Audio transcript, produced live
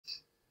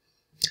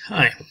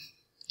Hi,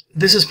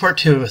 this is part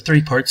 2 of a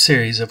 3-part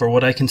series over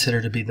what I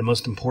consider to be the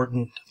most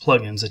important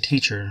plugins a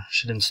teacher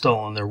should install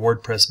on their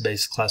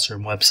WordPress-based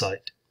classroom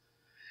website.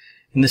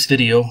 In this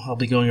video, I'll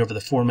be going over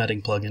the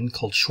formatting plugin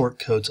called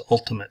Shortcodes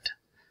Ultimate.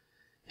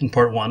 In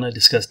part 1, I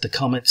discussed the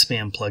comment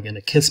spam plugin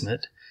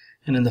Akismet,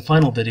 and in the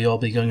final video, I'll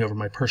be going over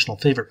my personal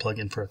favorite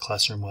plugin for a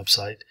classroom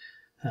website.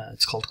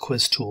 It's called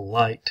Quiz Tool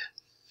Lite.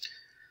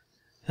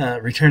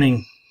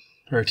 Returning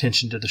our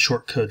attention to the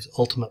Shortcodes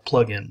Ultimate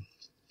plugin.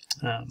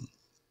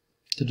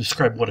 To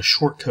describe what a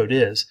shortcode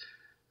is,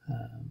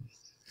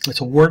 it's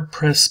a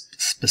WordPress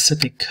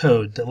specific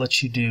code that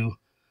lets you do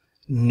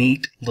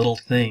neat little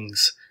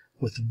things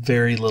with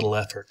very little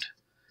effort.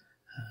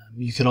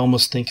 You can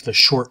almost think of a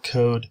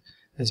shortcode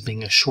as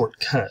being a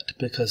shortcut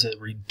because it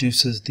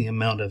reduces the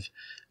amount of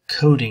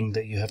coding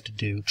that you have to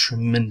do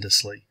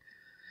tremendously.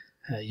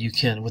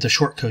 With a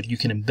shortcode, you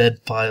can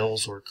embed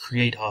files or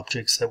create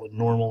objects that would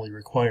normally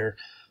require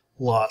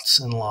lots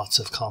and lots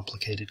of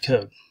complicated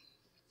code.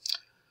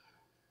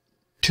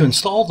 To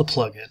install the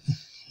plugin,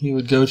 you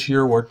would go to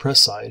your WordPress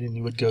site and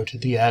you would go to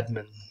the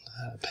admin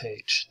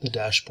page, the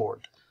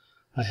dashboard.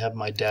 I have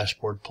my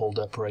dashboard pulled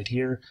up right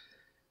here.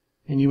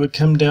 And you would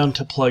come down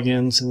to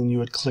plugins and then you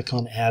would click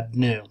on Add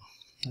New.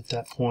 At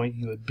that point,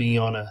 you would be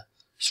on a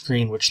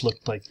screen which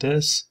looked like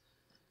this.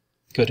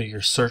 Go to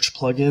your search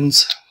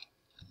plugins.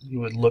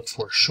 You would look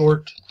for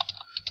Shortcodes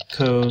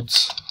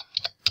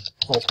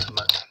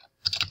Ultimate.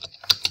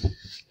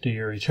 Do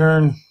your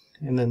return,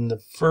 and then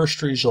the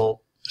first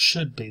result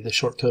should be the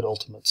Shortcode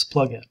Ultimate's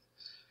plugin.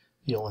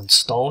 You'll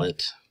install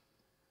it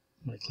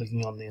by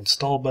clicking on the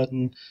install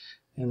button,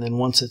 and then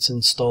once it's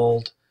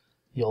installed,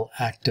 you'll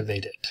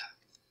activate it.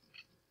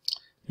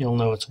 You'll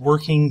know it's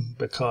working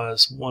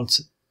because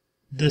once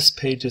this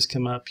page has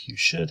come up, you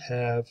should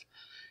have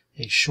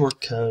a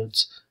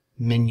Shortcodes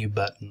menu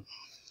button.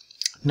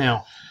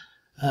 Now,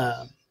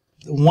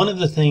 one of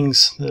the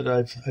things that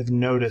I've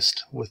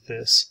noticed with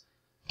this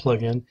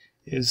plugin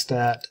is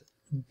that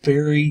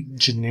very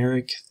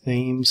generic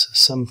themes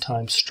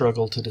sometimes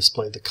struggle to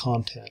display the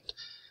content.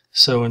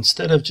 So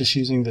instead of just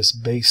using this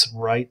base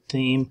right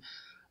theme,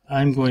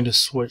 I'm going to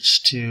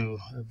switch to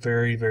a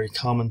very, very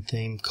common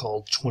theme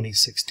called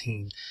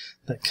 2016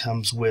 that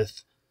comes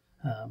with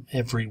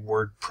every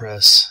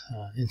WordPress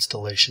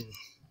installation.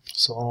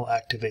 So I'll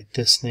activate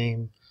this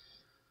theme.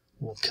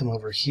 We'll come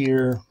over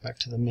here, back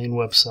to the main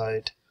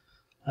website.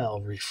 I'll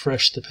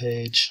refresh the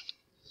page.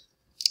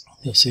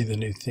 You'll see the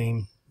new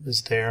theme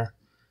is there.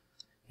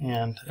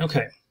 And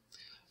okay,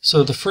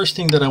 so the first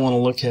thing that I want to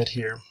look at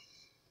here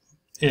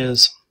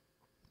is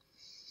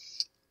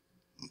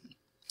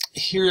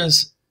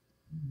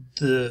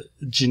the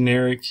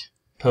generic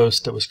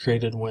post that was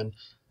created when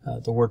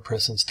the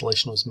WordPress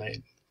installation was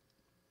made.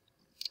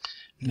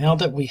 Now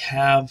that we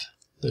have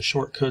the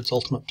Shortcodes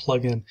Ultimate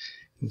plugin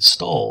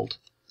installed,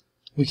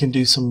 we can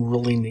do some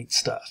really neat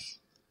stuff.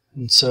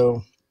 And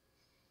so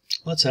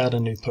let's add a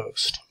new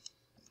post.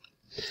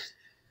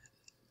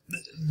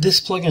 This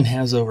plugin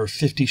has over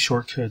 50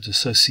 shortcodes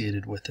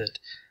associated with it.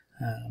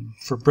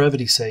 For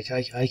brevity's sake,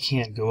 I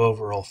can't go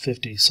over all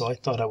 50, so I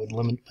thought I would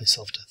limit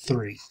myself to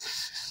 3.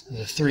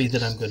 The 3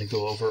 that I'm going to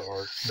go over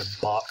are the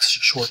box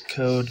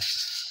shortcode,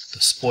 the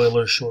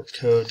spoiler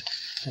shortcode,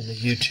 and the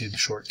YouTube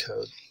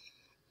shortcode.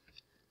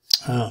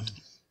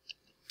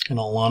 In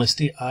all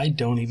honesty, I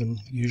don't even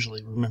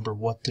usually remember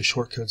what the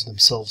shortcodes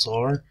themselves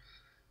are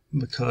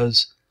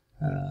because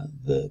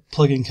the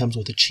plugin comes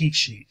with a cheat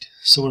sheet.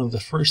 So one of the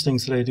first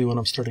things that I do when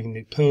I'm starting a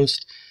new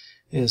post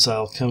is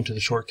I'll come to the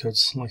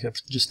shortcodes like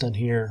I've just done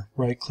here,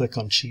 right click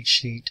on cheat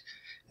sheet,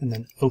 and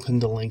then open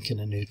the link in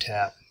a new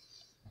tab.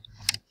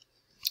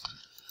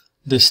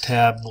 This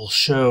tab will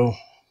show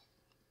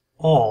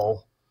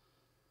all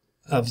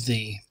of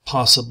the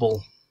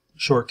possible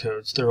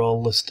shortcodes. They're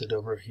all listed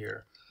over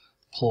here.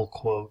 Pull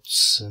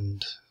quotes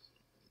and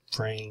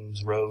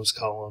frames, rows,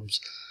 columns.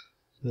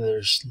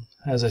 There's,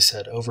 as I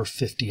said, over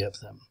 50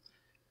 of them.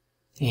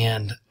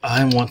 And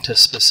I want to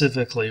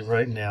specifically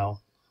right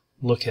now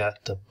look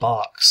at the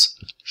box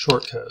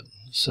shortcode.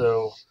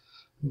 So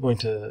I'm going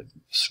to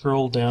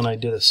scroll down. I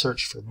did a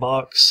search for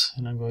box,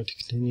 and I'm going to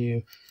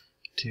continue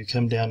to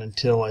come down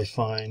until I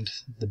find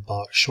the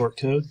box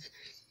shortcode.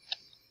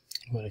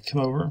 I'm going to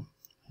come over.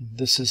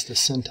 This is the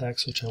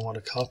syntax which I want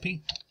to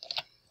copy.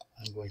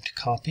 I'm going to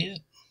copy it.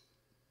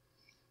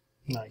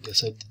 I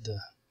guess I did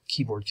the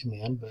keyboard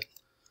command, but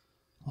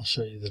I'll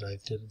show you that I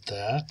did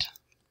that.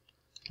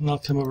 And I'll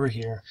come over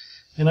here,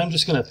 and I'm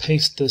just going to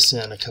paste this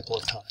in a couple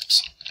of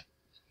times.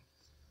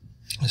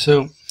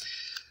 So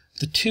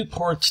the 2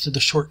 parts to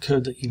the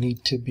shortcode that you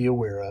need to be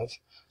aware of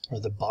are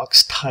the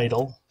box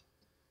title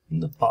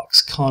and the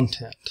box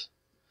content.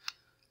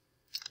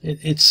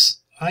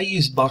 I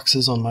use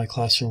boxes on my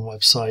classroom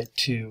website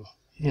to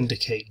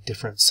indicate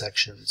different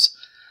sections.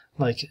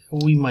 Like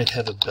we might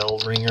have a bell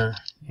ringer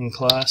in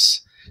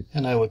class,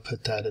 and I would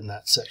put that in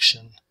that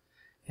section.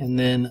 And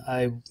then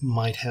I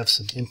might have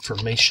some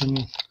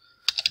information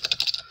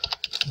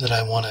that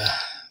I want to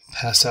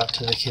pass out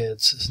to the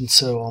kids, and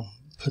so I'll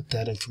put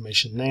that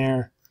information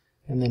there.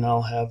 And then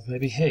I'll have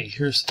maybe, hey,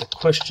 here's the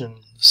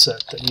question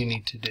set that you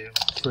need to do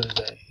for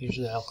today.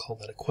 Usually I'll call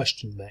that a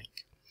question bank.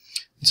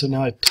 And so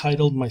now I've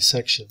titled my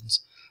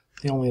sections.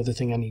 The only other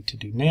thing I need to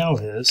do now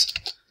is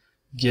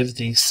give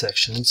these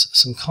sections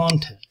some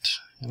content.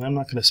 And I'm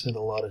not going to spend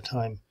a lot of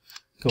time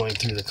going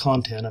through the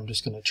content. I'm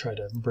just going to try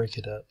to break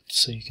it up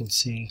so you can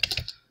see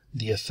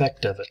the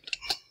effect of it.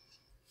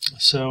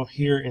 So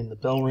here in the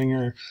bell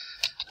ringer,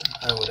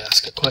 I would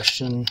ask a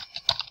question.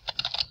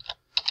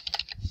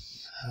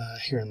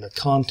 Here in the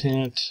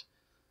content,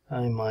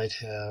 I might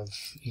have,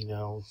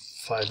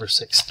 5 or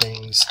 6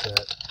 things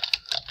that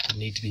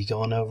need to be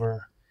gone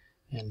over.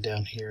 And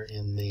down here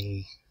in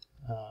the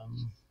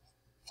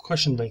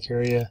question bank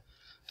area,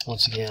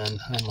 once again,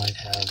 I might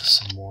have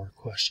some more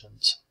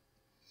questions.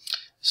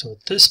 So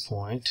at this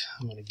point,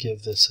 I'm going to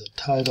give this a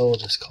title. I'll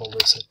just call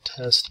this a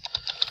test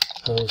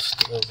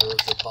post over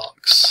the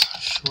box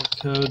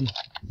shortcode.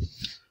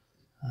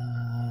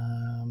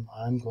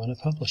 I'm going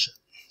to publish it.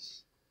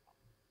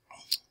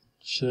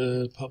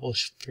 Should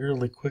publish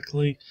fairly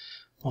quickly.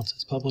 Once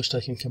it's published, I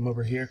can come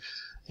over here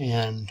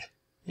and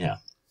yeah.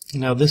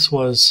 Now this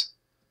was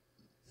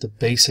the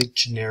basic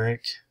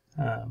generic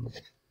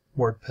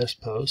WordPress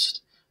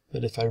post,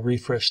 but if I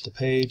refresh the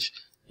page,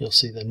 you'll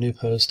see the new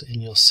post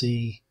and you'll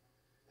see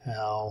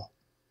how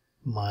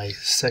my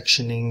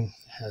sectioning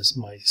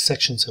my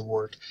sections have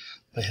worked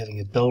by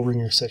having a bell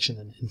ringer section,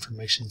 an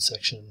information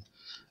section,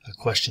 a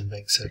question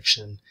bank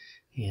section,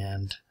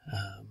 and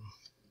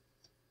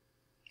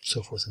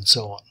so forth and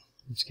so on.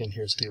 Once again,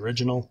 here's the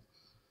original,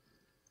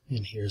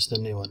 and here's the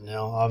new one.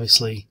 Now,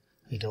 obviously,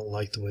 I don't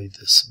like the way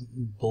this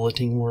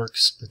bulleting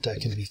works, but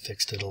that can be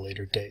fixed at a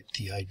later date.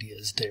 The idea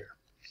is there.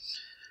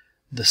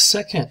 The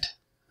second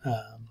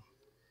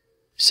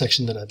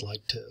section that I'd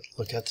like to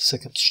look at,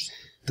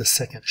 the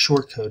second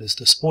shortcode, is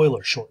the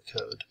spoiler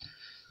shortcode.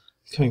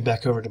 Coming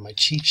back over to my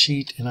cheat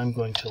sheet, and I'm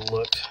going to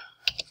look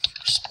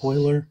for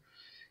spoiler.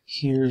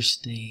 Here's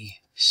the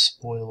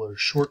spoiler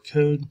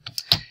shortcode.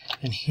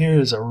 And here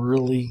is a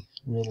really,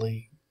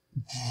 really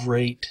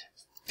great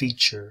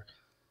feature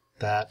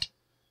that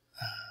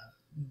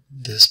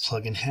this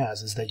plugin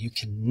has, is that you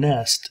can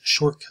nest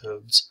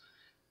shortcodes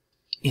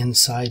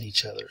inside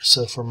each other.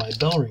 So for my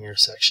bell ringer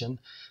section,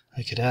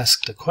 I could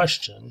ask the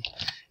question,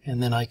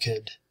 and then I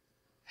could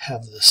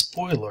have the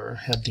spoiler,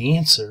 have the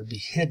answer be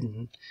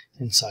hidden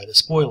inside a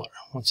spoiler.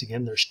 Once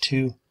again, there's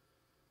two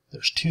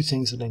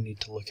things that I need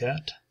to look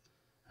at.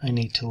 I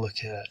need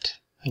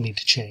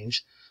to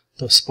change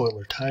the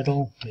spoiler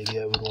title. Maybe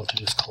I would want to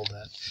just call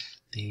that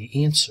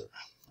the answer.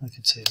 I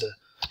could say the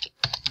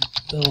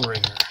bell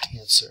ringer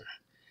answer.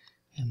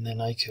 And then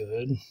I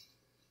could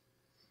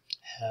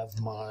have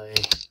my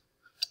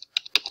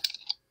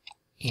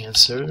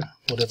answer,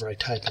 whatever I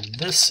type in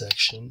this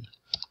section,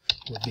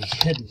 would be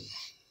hidden.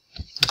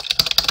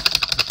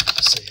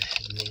 Say a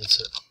hidden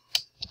answer.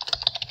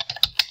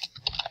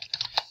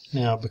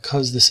 Now,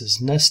 because this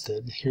is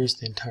nested, here's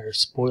the entire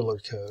spoiler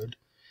code.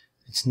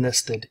 It's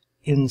nested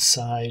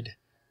inside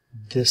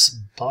this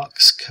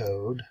box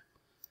code.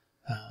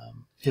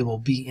 It will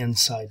be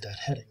inside that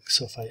heading.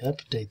 So if I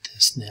update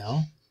this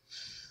now,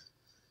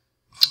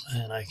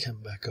 and I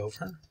come back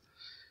over,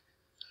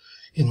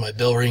 in my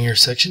bell ringer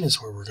section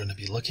is where we're going to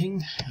be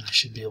looking, and I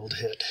should be able to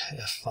hit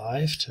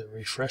F5 to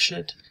refresh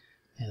it,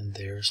 and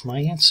there's my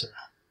answer.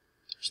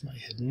 There's my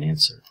hidden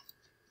answer.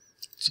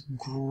 It's a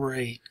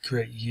great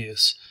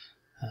use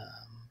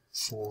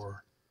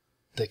for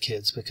the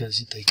kids,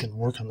 because they can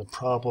work on the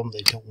problem.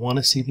 They don't want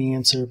to see the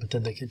answer, but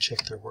then they can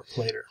check their work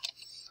later.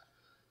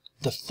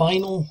 The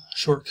final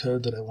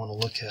shortcode that I want to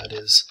look at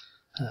is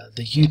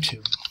the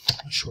YouTube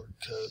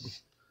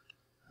shortcode.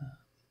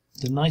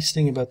 The nice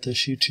thing about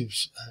this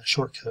YouTube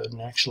shortcode,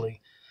 and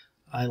actually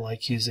I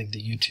like using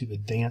the YouTube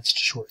Advanced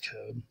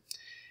shortcode,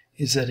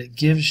 is that it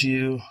gives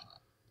you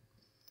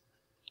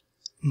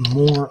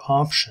more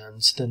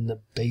options than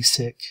the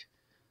basic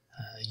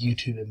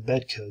YouTube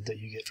embed code that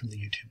you get from the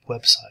YouTube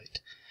website.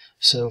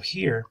 So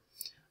here,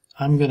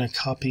 I'm going to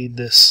copy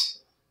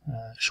this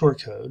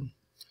shortcode.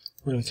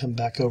 We're going to come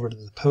back over to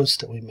the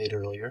post that we made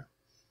earlier.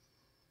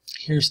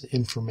 Here's the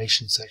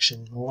information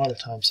section. A lot of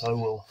times I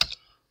will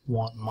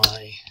want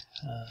my,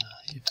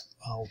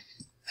 I'll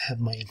have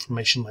my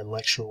information, my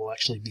lecture will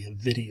actually be a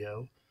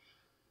video.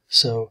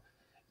 So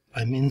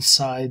I'm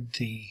inside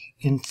the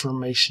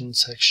information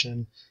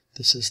section.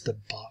 This is the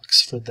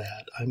box for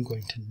that. I'm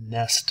going to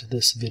nest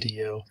this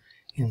video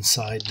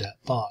inside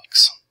that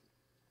box.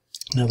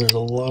 Now there's a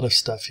lot of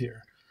stuff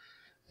here.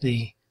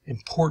 The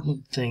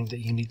important thing that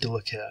you need to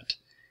look at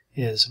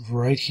is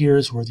right here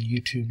is where the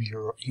YouTube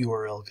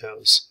URL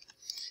goes.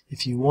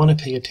 If you want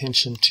to pay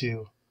attention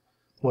to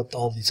what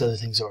all these other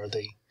things are,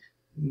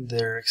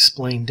 they're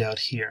explained out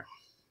here.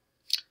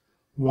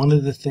 One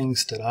of the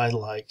things that I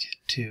like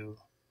to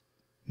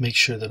make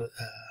sure that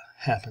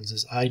happens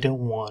is I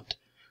don't want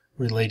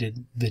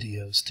related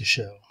videos to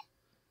show.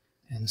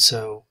 And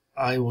so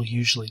I will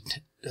usually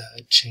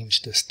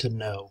change this to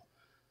no.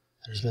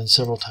 There's been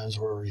several times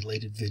where a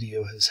related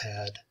video has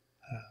had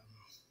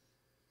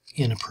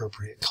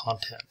inappropriate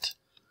content.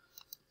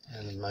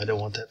 And I don't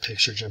want that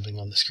picture jumping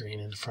on the screen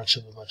in front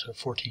of a bunch of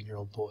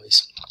 14-year-old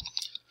boys.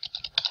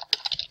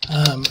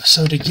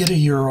 So to get a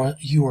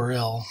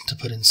URL to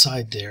put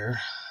inside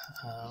there,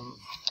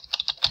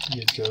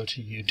 you'd go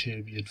to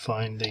YouTube, you'd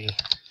find the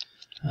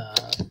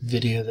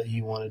video that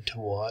you wanted to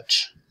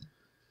watch,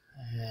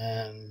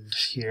 and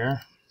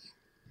here,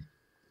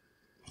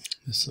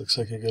 this looks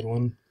like a good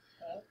one.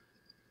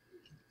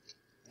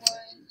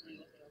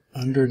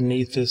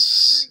 Underneath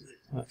this,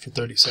 for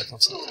 30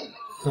 seconds,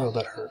 oh,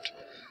 that hurt.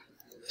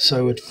 So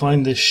I would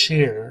find this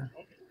share,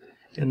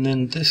 and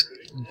then this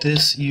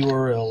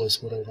URL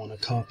is what I want to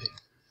copy.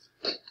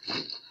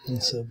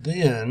 And so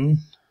then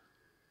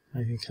I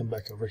can come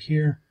back over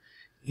here.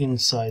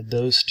 Inside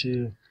those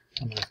two,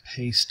 I'm going to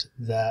paste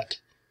that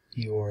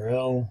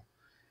URL,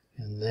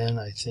 and then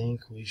I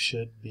think we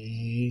should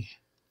be,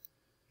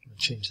 I'm going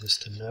to change this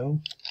to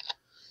no,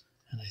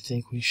 and I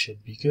think we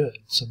should be good.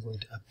 So I'm going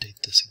to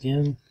update this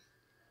again.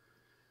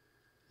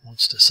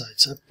 Once the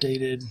site's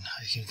updated,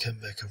 I can come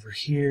back over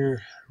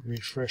here,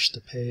 refresh the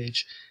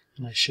page,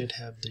 and I should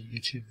have the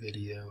YouTube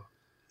video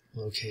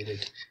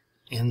located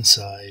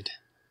inside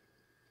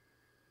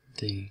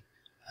the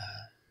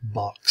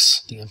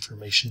box, the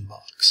information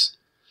box.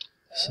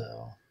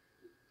 So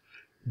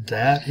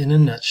that in a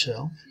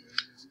nutshell,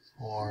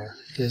 or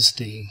is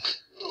the,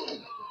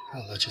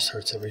 oh, that just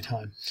hurts every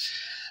time.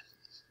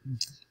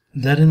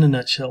 That in a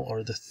nutshell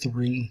are the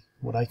three,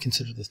 what I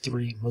consider the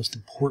three most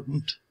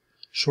important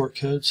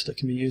shortcodes that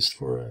can be used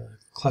for a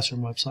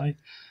classroom website,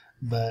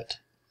 but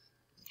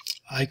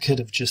I could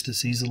have just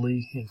as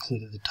easily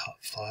included the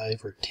top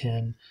 5 or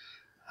 10.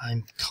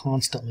 I'm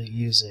constantly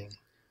using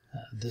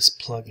this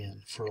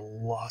plugin for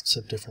lots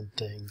of different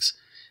things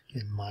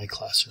in my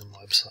classroom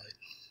website.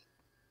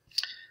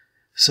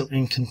 So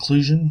in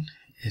conclusion,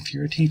 if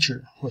you're a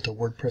teacher with a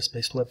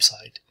WordPress-based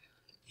website,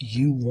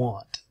 you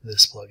want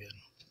this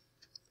plugin.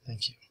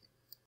 Thank you.